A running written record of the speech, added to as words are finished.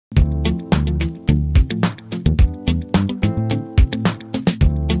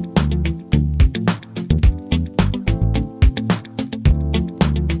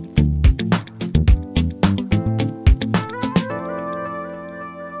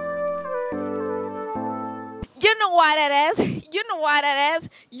You know what it is. You know what it is.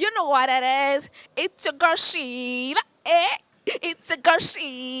 You know what it is. It's your girl Sheila. Eh? It's your girl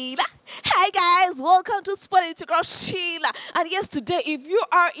Sheila. Hi guys, welcome to Spot It's your girl Sheila. And yes, today, if you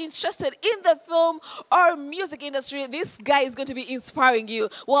are interested in the film or music industry, this guy is going to be inspiring you.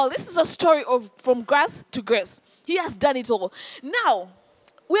 Well, this is a story of from grass to grace. He has done it all. Now,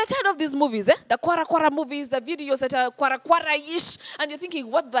 we are tired of these movies, the kwara movies, the videos that are kwara-ish, and you're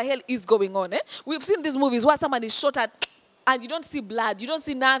thinking, what the hell is going on? We've seen these movies where someone is shot at and you don't see blood, you don't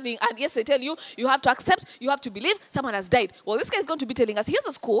see nothing, and yes, they tell you, you have to accept, you have to believe someone has died. Well, this guy is going to be telling us, here's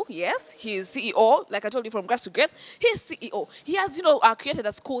a school, yes, he's CEO, like I told you, from grass to grace, he's CEO. He has, created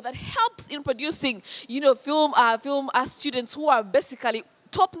a school that helps in producing, film students who are basically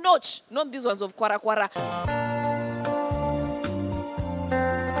top-notch, not these ones of kwara.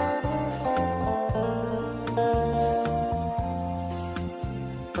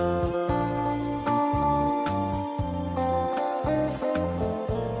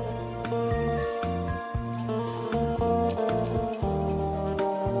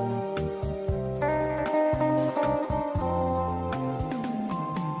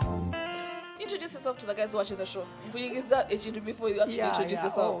 Introduce yourself to the guys watching the show. Before you actually introduce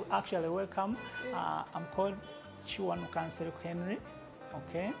yourself. Oh, actually, welcome. I'm called Sheila Henry.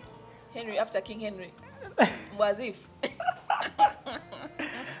 Okay. Henry after King Henry. Was if.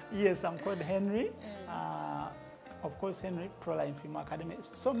 Yes, I'm called Henry. Of course, Henry, Proline Film Academy.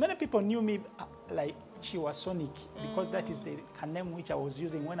 So many people knew me like Sheila Sonic because that is the name which I was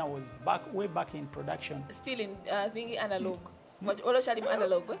using when I was way back in production. Still in analog. But all shot him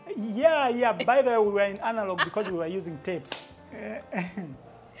analog. Yeah. By the way, we were in analog because we were using tapes.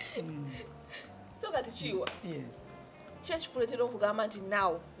 So got Sheila. Yes. Church protected of government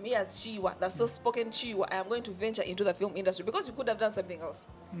now. Me as Sheila, the soft-spoken Sheila, I am going to venture into the film industry because you could have done something else.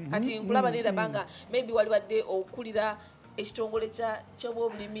 Ati nkulaba nenda banga maybe wali wadde okulira ekitongole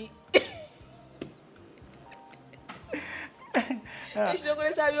ky'obulimi.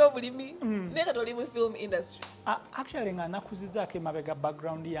 Ekitongole ky'obulimi naye kati oli mu film industry. Actually nga nakuzizaako emabega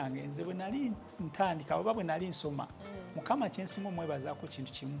background yange nze bwe nali ntandika oba bwe nali nsoma Mukama kyensinga omwebazaako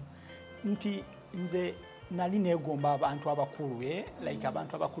kintu kimu nti nze nali neegomba abantu abakulu like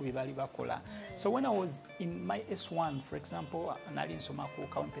abantu abakulu bye bali bakola. So when I was in my S1 for example nali nsoma ku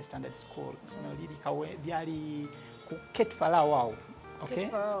Kawempe Standard School isomero liri lyali ku Ketfalao awo. Okay?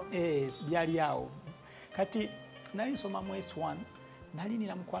 Yes, lyali awo. Kati nali nsoma mu S1 nali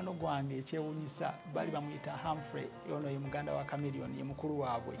nina mukwano gwange ekyewunyisa bali bamuyita Humphrey ono ye muganda wa Chameleon ye mukulu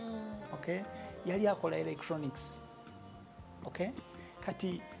waabwe. Okay? Yali akola electronics. Okay?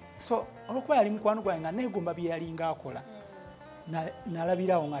 Kati so olwokuba yali mukwano gwange nga neegomba bye yalinga akola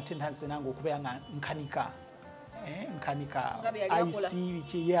nalabirawo nga ate ntanze nange okubeera nga nkanika IC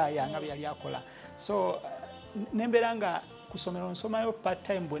biki nga bye yali akola. So nembeera nga ku ssomero nsomayo part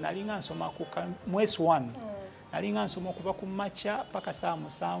time bwe nalinga nsoma mu S1 nalinga nsoma okuva ku makya paka saa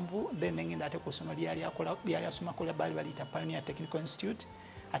 7 then nengenda ate ku ssomero lyali asomako bali baliyita Pioneer Technical Institute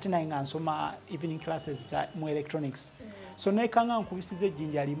ate naye nga nsoma evening classes mu electronics. So nekanga nkubisiza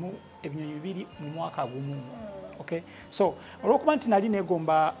ejjinja limu ebinyonyi bibiri mu mwaka gumu. Okay? So olwokuba nti nali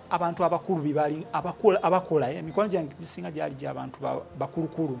negomba abantu abakulu bibali abakola emikwano gyange gisinga gyali gy'abantu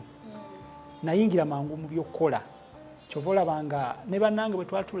bakulukulu. Nayingira mangu mu byokkola. Kyova olabanga ne bannange bwe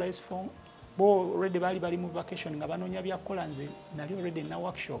twatula S4 bo already bali mu vacation nga banoonya byakola nze nali already na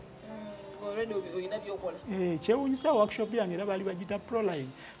workshop. Already oyina byokola. Kyewunyisa workshop yange era bali bagita Proline.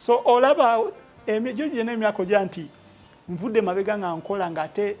 So olaba jojo n'emyako gya nti mvudde mabega nga nkola nga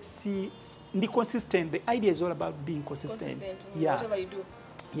ate ndi consistent. The idea is all about being consistent. Whatever you do.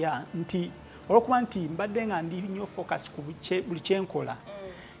 Yeah, nti olwokuba nti mbadde nga ndi nnyo focus ku buli kyenkola.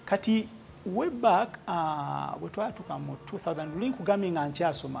 Kati way back bwe twatuuka mu 2000 luli nkugambye nga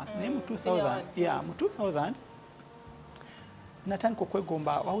nkyasoma naye mu 2000 natandika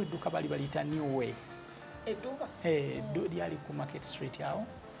okwegomba wawo edduuka bali baliyita New Way. Edduuka? Lyali ku Market Street awo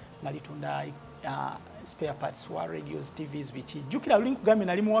nga litunda spare parts wa radios TVs biki. Jjukira luli nkugambye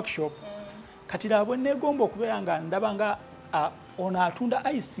nali mu workshop kati bwe neegomba okubeera nga ndaba nga ono atunda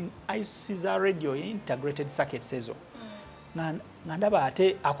IC za radio integrated circuits ezo nga ndaba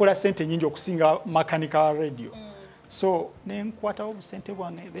ate akola sente nyingi okusinga makanika wa radio. So nenkwatawo obusente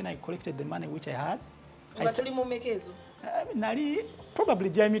bwange then I collected the money which I had. Ngatuli mu mekezo? Nali probably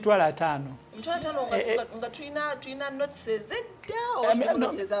gya emitwalo 5. Emitwalo 5 nga tulina notes ezedda oba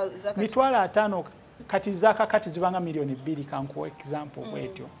notes za kati? Mitwalo 5 kati zakakati zibanga milioni 2 kankuwa example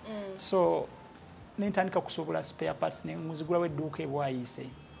bwetyo. So nentandika kusobola spare parts ne muzigula wedduuka ebwayise.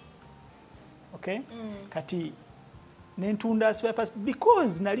 Okay? Kati nentunda spare parts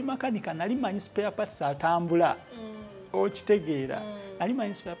because nali makanika nali manyi spare parts atambula okitegeera nali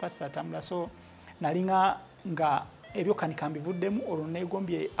manyi spare parts atambula so nalinga nga ebyo kanika mbivuddemu olwo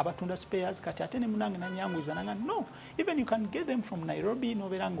neegombye abatunda spares kati ate ne munange nanyanguiza nanga no even you can get them from Nairobi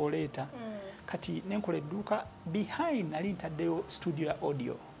nobeera ng'oleeta kati nenkola edduuka behind nali ntaddeyo studio ya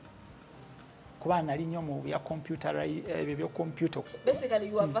audio kuba nali nnyo mu bya computer ebyo computer basically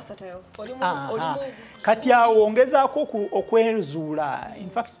you are versatile kati awo ongezaako okwezuula in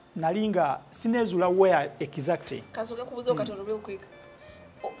fact nalinga sinezuula where exactly kasoka kubuza okatono real quick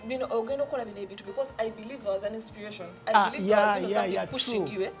ogenda okola bino ebintu because I believe there was an inspiration I believe there was something pushing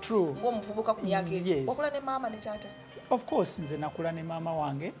you ng'omuvubuka ku myaka egyo okola ne mama ne taata of course nze nakula ne mama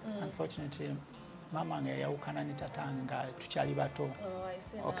wange unfortunately mama wange yawukana ne taata nga tukyali bato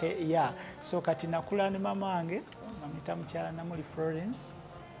okay yeah so kati nakula ne mama wange mamita mukyala namuli Florence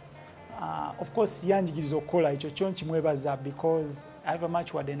of course yanjigiriza okukola ekyo kyo nkimwebaza because I have a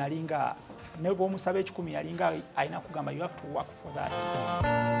much wadde nalinga ne bw'omusaba 10 yalinga alina kugamba you have to work for that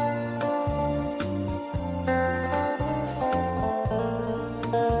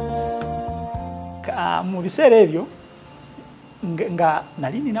mu biseera ebyo nga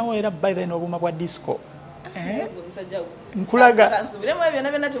nali ninawo era by then obuma bwa disco nkulaga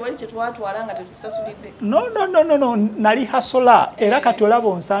no nali hasola era kati olaba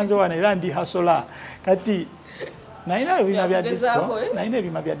onsanze wana era ndi hasola kati naina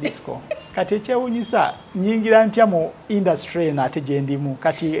ebima bya disco kati ekyewunyisa nyingira ntya mu industry nate gye ndimu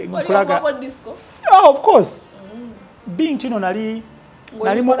kati nkulaga of course being tino nali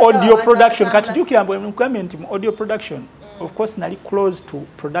mu audio production kati jukira mbu nkugambye mu audio production of course nali close to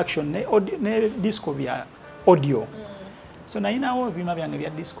production ne disco bya audio so nainawo ebima byange bya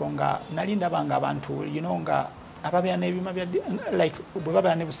disco nga nali ndabanga abantu you know nga ababya n'ebima bya like bwe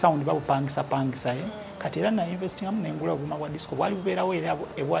babya ne sound babupangisa kati era na investing amu nengula obuma bwa disco bwali bubeerawo era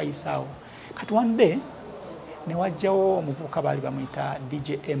ebwayisaawo kati one day ne wajjawo omuvubuka baali bamuyita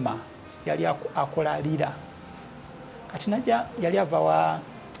DJ Emma yali akola lira kati najja yali ava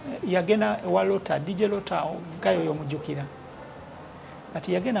yagenda ewa Lota DJ Lota gayo yomujjukira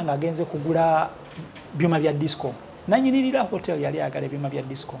kati yagenda nga agenze kugula byuma bya disco nanyinirira hotel yali agala byuma bya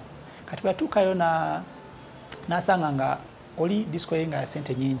disco kati batuukayo nasanga nga oli disco yenga ya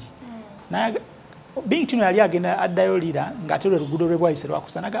sente nyingi being tino yali agenda addayo lira nga ate lugudo lwe bwayise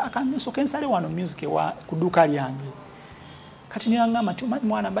lwakusanaga akansoka ensale wano music ku dduuka lyange kati niyangamba nti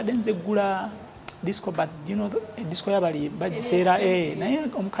mwana mbadde nze gula disco but you know disco yabali bagiseera naye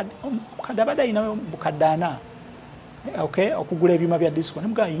omukadde abadde alinayo bukaddaana okay okugula ebyuma bya disco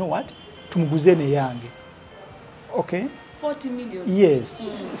nemugaa you know what tumuguze neyange okay 40 million yes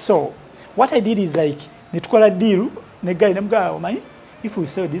so what I did is like netukola deal ne guy nemugaa omanyi if we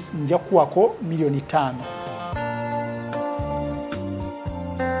sell this nja kuwako $5,000,000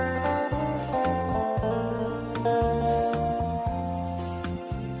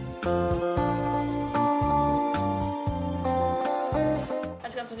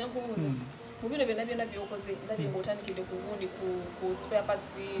 mubino byonna byokoze ndabye ng'otandikidde ku gundi ku spare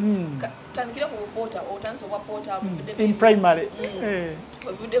parts tandikira ku porter otandise obwa porter in primary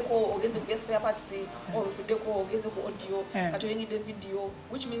ovuddeko ogeze ku spare parts ovuddeko ogeze ku audio kati oyingidde video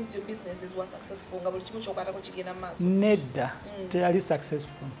which means your businesses were successful nga buli kimu kyokatako kigenda maaso nedda teyali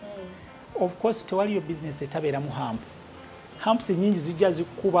successful of course tewaliyo business etabeeramu humps nyingi zijja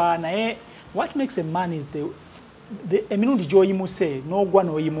zikuba naye what makes a man is emirundi gy'oyimuse n'ogwa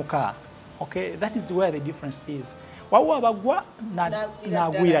n'oyimuka. Okay, that is where the difference is. Wawu abagwa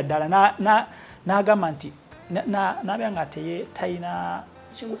nagwira ddala n'agamba nti n'abyanga tayina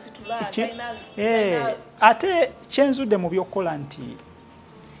ate kyenzudde mu by'okukola nti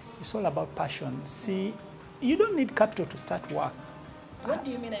it's all about passion. See, you don't need capital to start work. What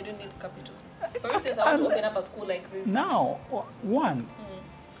do you mean I don't need capital? For instance, I want to open up a school like this. Now, one,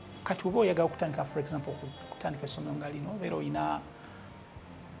 kati oba oyagala okutandika, for example, kutandika essomero nga lino obeera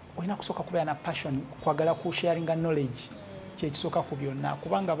olina kusooka kubeera na passion, kwagala ku sharinga knowledge kyekisooka ku byonna,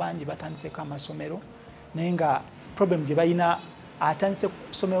 kubanga bangi batandiseko amasomero naye nga problem gye balina atandise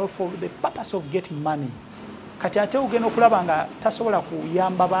ssomero for the purpose of getting money. Kati ate ogenda okulaba nga tasobola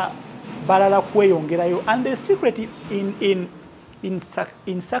kuyamba balala kweyongerayo, and the secret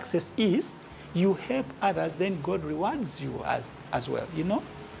in success is you help others, then God rewards you as well, you know.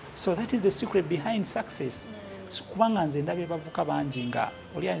 So that is the secret behind success. Kubanga nze ndabye bavuka bangi nga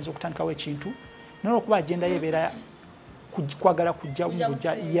oli ayinza okutandikawo ekintu naye okuba agenda yebeera kwagala kujja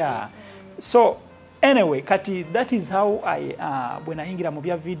yeah. So anyway, kati that is how I bwe nayingira mu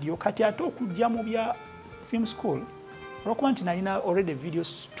bya video, kati ate okujja mu bya film school olwokuba nti nalina already video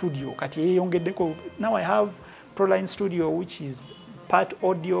studio kati yeyongeddeko. Now I have Proline Studio, which is part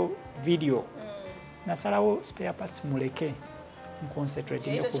audio video. Nasalawo spare parts muleke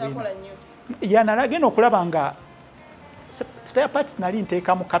concentrating ku bino. Ya nalagena okulaba nga spare parts nali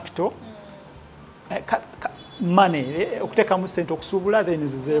nteeka mu capital money okuteka mu sente okusubula then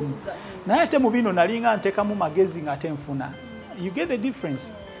zizemu. Naye ate mu bino nali nga nteeka mu magezi nga tenfuna. You get the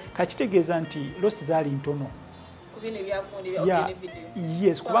difference. Kachitegeeza nti losi zaali ntono.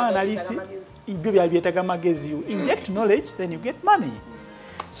 Yes, kubanga nalisi ibyo byali byetaga magezi. You inject knowledge, then you get money.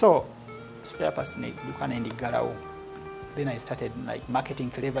 So spare parts need you can end galawo. Then I started like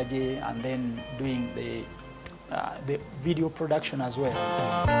marketing Clever J and then doing the video production as well.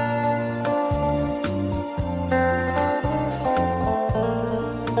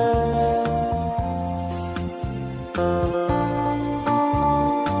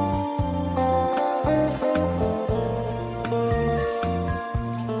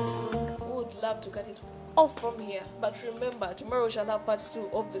 To cut it off from here, but remember, tomorrow we shall have part 2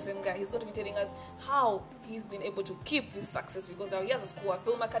 of the same guy. He's going to be telling us how he's been able to keep this success, because now he has a school, a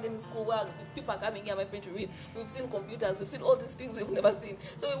film academy school where people are coming here, my friend, to read. We've seen computers, we've seen all these things we've never seen.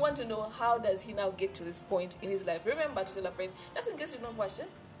 So we want to know, how does he now get to this point in his life? Remember to tell a friend, just in case you don't watch it,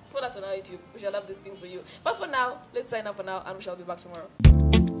 put us on our YouTube. We shall have these things for you. But for now, let's sign up for now, and we shall be back tomorrow.